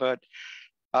accountable. But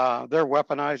they're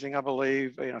weaponizing, I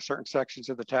believe, you know, certain sections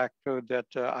of the tax code that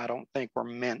I don't think were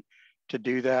meant to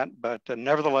do that. But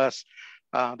nevertheless,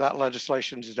 that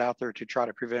legislation is out there to try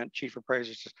to prevent chief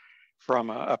appraisers from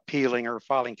appealing or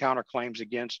filing counterclaims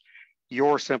against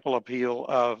your simple appeal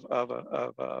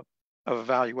of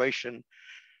evaluation.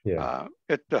 Yeah.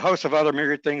 The host of other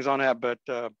myriad things on that, but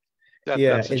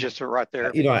that's the gist of it right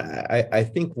there. You know, I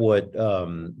think what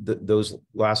those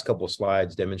last couple of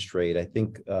slides demonstrate, I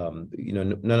think, you know,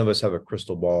 none of us have a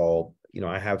crystal ball. You know,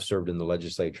 I have served in the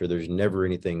legislature. There's never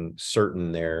anything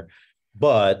certain there.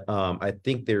 But I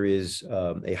think there is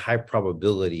a high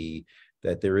probability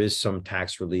that there is some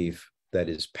tax relief that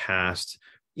is passed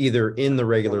either in the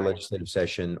regular legislative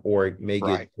session, or it may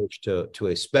get pushed to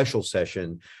a special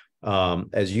session.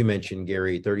 As you mentioned,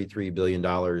 Gary, $33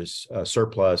 billion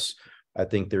surplus. I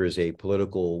think there is a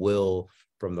political will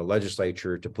from the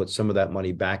legislature to put some of that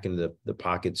money back into the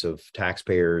pockets of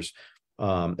taxpayers.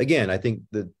 Again, I think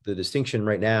the distinction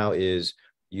right now is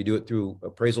you do it through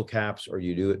appraisal caps, or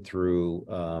you do it through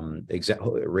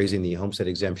raising the homestead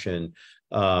exemption.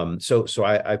 So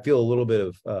I feel a little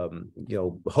bit of you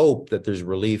know, hope that there's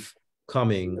relief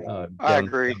coming I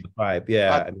agree. down the pipe.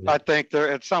 Yeah, I think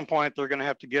they're at some point they're going to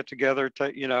have to get together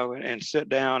to, you know, and sit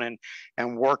down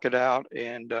and work it out.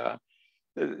 And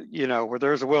you know, where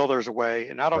there's a will, there's a way.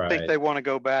 And I don't think they want to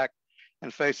go back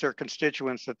and face their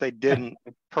constituents that they didn't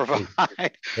provide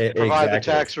the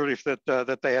tax relief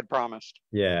that they had promised.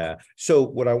 Yeah. So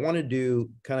what I want to do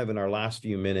kind of in our last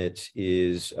few minutes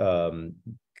is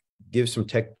give some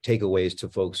takeaways to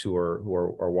folks who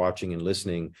are watching and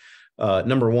listening.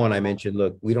 Number one, I mentioned,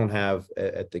 look, we don't have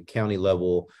at the county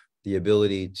level the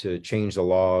ability to change the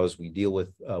laws. We deal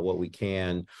with what we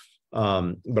can.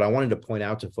 But I wanted to point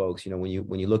out to folks, you know,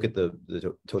 when you look at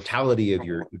the totality of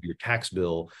your tax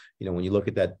bill, you know, when you look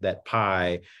at that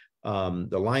pie,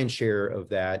 the lion's share of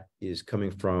that is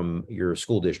coming from your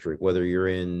school district, whether you're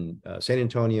in San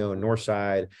Antonio,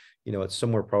 Northside, you know, it's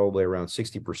somewhere probably around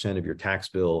 60% of your tax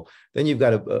bill. Then you've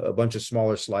got a bunch of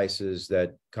smaller slices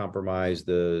that comprise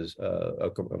the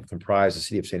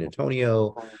city of San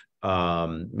Antonio,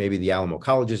 maybe the Alamo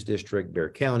Colleges District, Bexar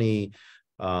County,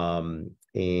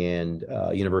 and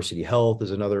University Health is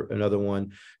another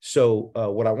one. So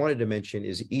what I wanted to mention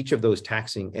is each of those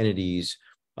taxing entities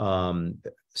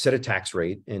set a tax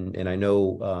rate, and I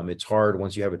know it's hard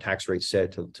once you have a tax rate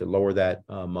set to lower that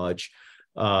much.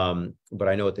 But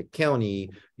I know at the county,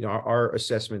 you know, our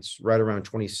assessment's right around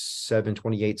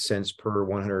 28 cents per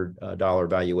 $100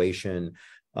 valuation.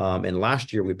 And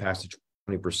last year we passed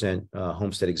a 20%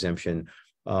 homestead exemption.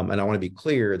 And I want to be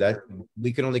clear that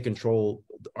we can only control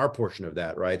our portion of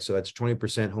that, right? So that's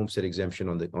 20% homestead exemption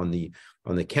on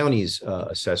the county's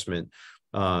assessment.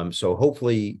 So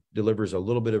hopefully delivers a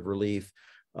little bit of relief.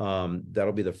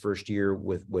 That'll be the first year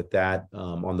with that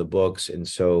on the books, and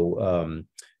so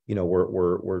you know,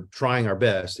 we're trying our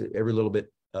best. Every little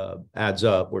bit adds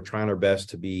up. We're trying our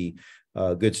best to be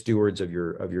good stewards of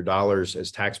your dollars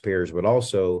as taxpayers, but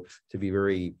also to be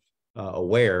very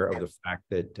aware of the fact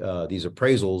that these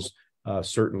appraisals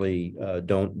certainly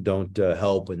don't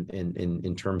help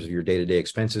in terms of your day-to-day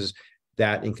expenses.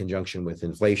 That, in conjunction with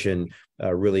inflation,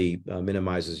 really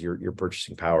minimizes your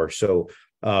purchasing power. So,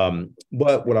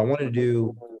 but what I want to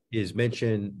do is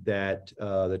mention that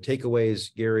the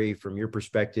takeaways, Gary, from your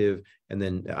perspective, and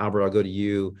then Albert, I'll go to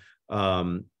you.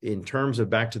 In terms of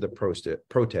back to the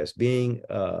protest, being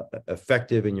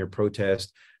effective in your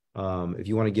protest, if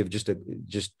you want to give just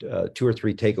 2 or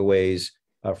 3 takeaways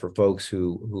for folks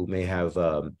who may have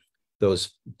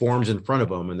those forms in front of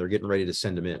them and they're getting ready to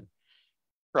send them in.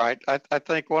 Right. I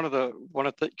think one of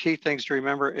the key things to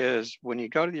remember is when you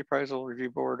go to the appraisal review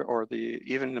board or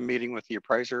even the meeting with the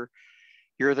appraiser,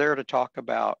 you're there to talk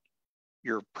about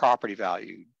your property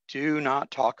value. Do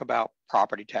not talk about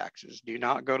property taxes. Do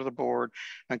not go to the board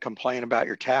and complain about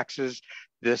your taxes.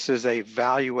 This is a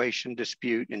valuation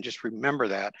dispute, and just remember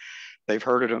that. They've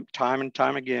heard it time and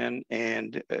time again,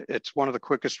 and it's one of the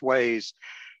quickest ways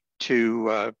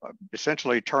to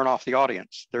essentially turn off the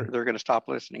audience. They're going to stop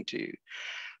listening to you.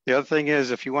 The other thing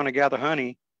is, if you want to gather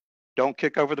honey, don't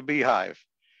kick over the beehive.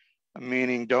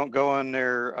 Meaning, don't go in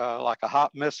there like a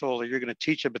hot missile, or you're going to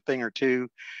teach them a thing or two.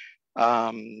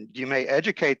 You may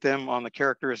educate them on the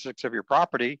characteristics of your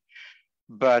property,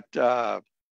 but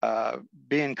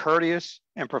being courteous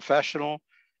and professional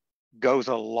goes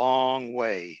a long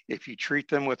way. If you treat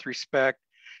them with respect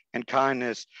and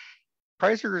kindness,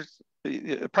 appraiser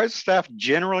staff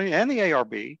generally, and the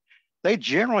ARB, they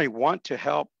generally want to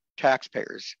help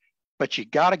taxpayers, but you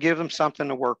got to give them something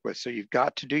to work with. So you've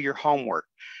got to do your homework,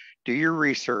 do your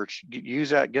research,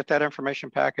 get that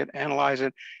information packet, analyze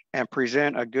it, and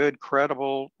present a good,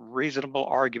 credible, reasonable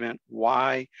argument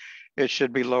why it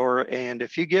should be lower. And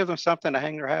if you give them something to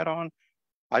hang their hat on,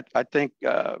 I think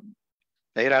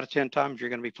 8 out of 10 times you're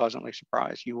going to be pleasantly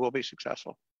surprised. You will be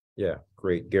successful. Yeah,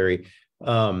 great, Gary.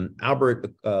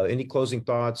 Albert, any closing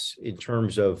thoughts in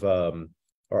terms of,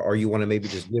 or you want to maybe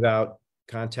just give out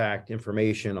contact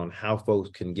information on how folks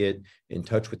can get in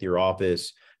touch with your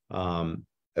office?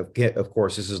 Of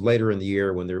course, this is later in the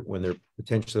year when they're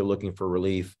potentially looking for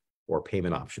relief or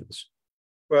payment options.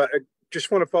 Well, I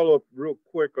just want to follow up real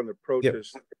quick on the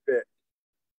protest. Yep.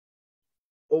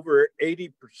 Over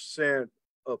 80%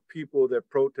 of people that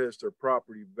protest their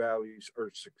property values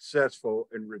are successful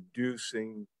in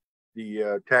reducing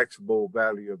the taxable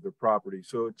value of their property.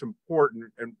 So it's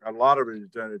important, and a lot of it is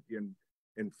done at the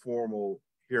informal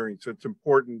hearing. So it's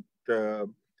important.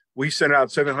 We sent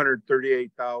out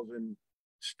 738,000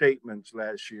 statements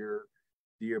last year.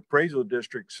 The appraisal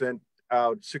district sent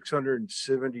out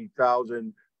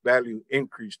 670,000 value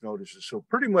increase notices. So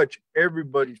pretty much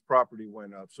everybody's property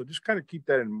went up. So just kind of keep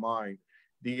that in mind.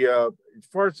 As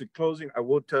far as the closing, I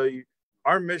will tell you,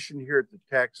 our mission here at the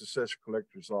Tax Assessor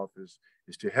Collector's Office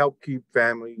is to help keep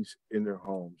families in their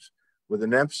homes, with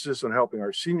an emphasis on helping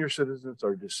our senior citizens,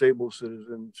 our disabled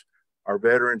citizens, our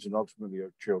veterans, and ultimately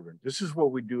our children. This is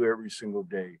what we do every single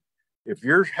day. If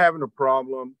you're having a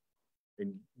problem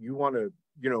and you want to,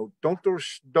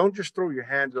 don't just throw your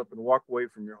hands up and walk away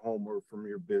from your home or from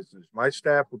your business. My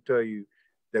staff will tell you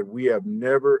that we have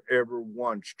never, ever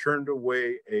once turned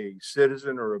away a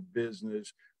citizen or a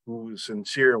business who is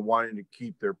sincere in wanting to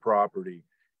keep their property.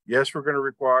 Yes, we're going to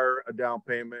require a down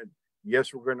payment.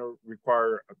 Yes, we're going to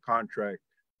require a contract,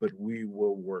 but we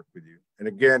will work with you. And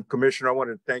again, Commissioner, I want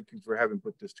to thank you for having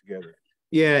put this together.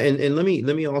 Yeah, and let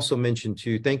me also mention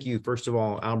too, thank you, first of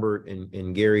all, Albert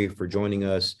and Gary, for joining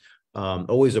us.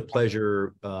 Always a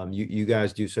pleasure. You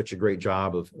guys do such a great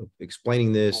job of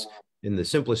explaining this in the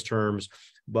simplest terms.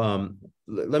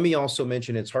 Let me also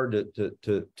mention, it's hard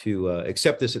to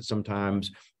accept this at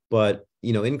sometimes, but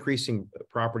increasing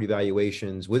property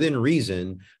valuations within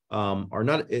reason are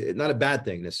not a bad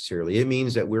thing necessarily. It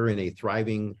means that we're in a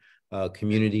thriving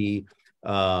community.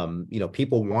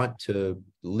 People want to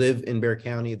live in Bexar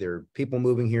County. There are people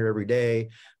moving here every day.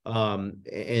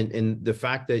 And the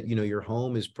fact that, your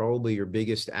home is probably your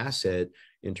biggest asset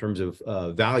in terms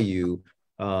of value,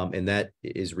 and that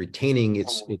is retaining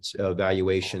its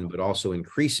valuation, but also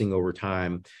increasing over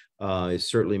time, it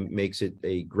certainly makes it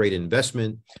a great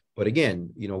investment. But again,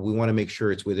 we want to make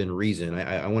sure it's within reason.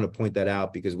 I want to point that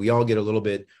out because we all get a little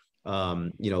bit,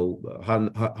 hot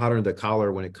under the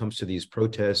collar when it comes to these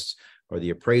protests or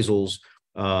the appraisals.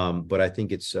 But I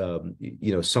think it's,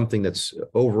 something that's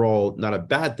overall not a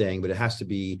bad thing, but it has to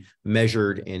be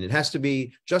measured and it has to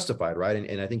be justified, right?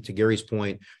 And I think to Gary's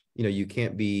point, you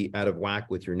can't be out of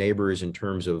whack with your neighbors in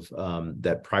terms of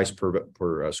that price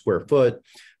per square foot.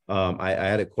 I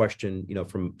had a question,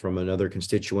 from another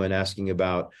constituent asking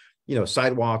about,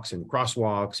 sidewalks and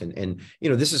crosswalks, and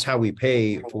this is how we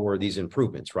pay for these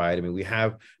improvements, right? I mean, we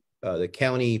have the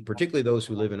county, particularly those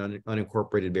who live in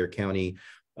unincorporated Bexar County,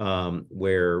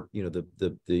 where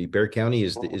the Bexar County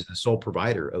is the sole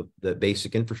provider of the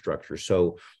basic infrastructure.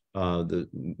 So the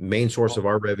main source of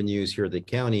our revenues here at the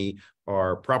county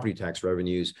are property tax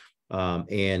revenues.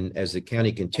 And as the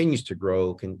county continues to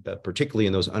grow, particularly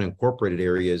in those unincorporated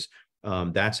areas,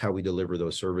 that's how we deliver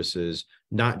those services,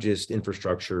 not just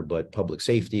infrastructure, but public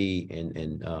safety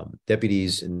and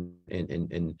deputies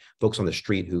and folks on the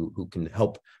street who can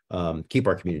help keep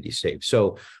our community safe.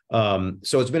 So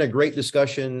it's been a great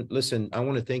discussion. Listen, I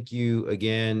want to thank you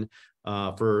again.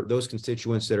 For those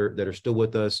constituents that are still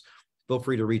with us, feel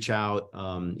free to reach out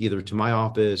either to my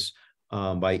office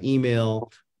by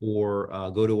email, or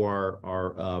go to our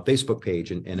Facebook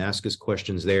page and ask us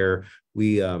questions there.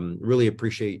 We really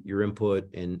appreciate your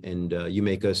input, and you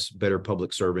make us better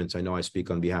public servants. I know I speak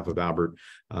on behalf of Albert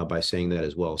by saying that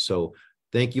as well. So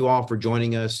thank you all for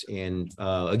joining us. And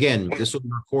again, this will be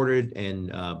recorded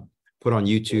and put on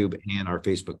YouTube and our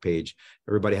Facebook page.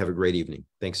 Everybody have a great evening.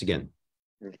 Thanks again.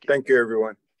 Thank you,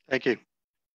 everyone. Thank you.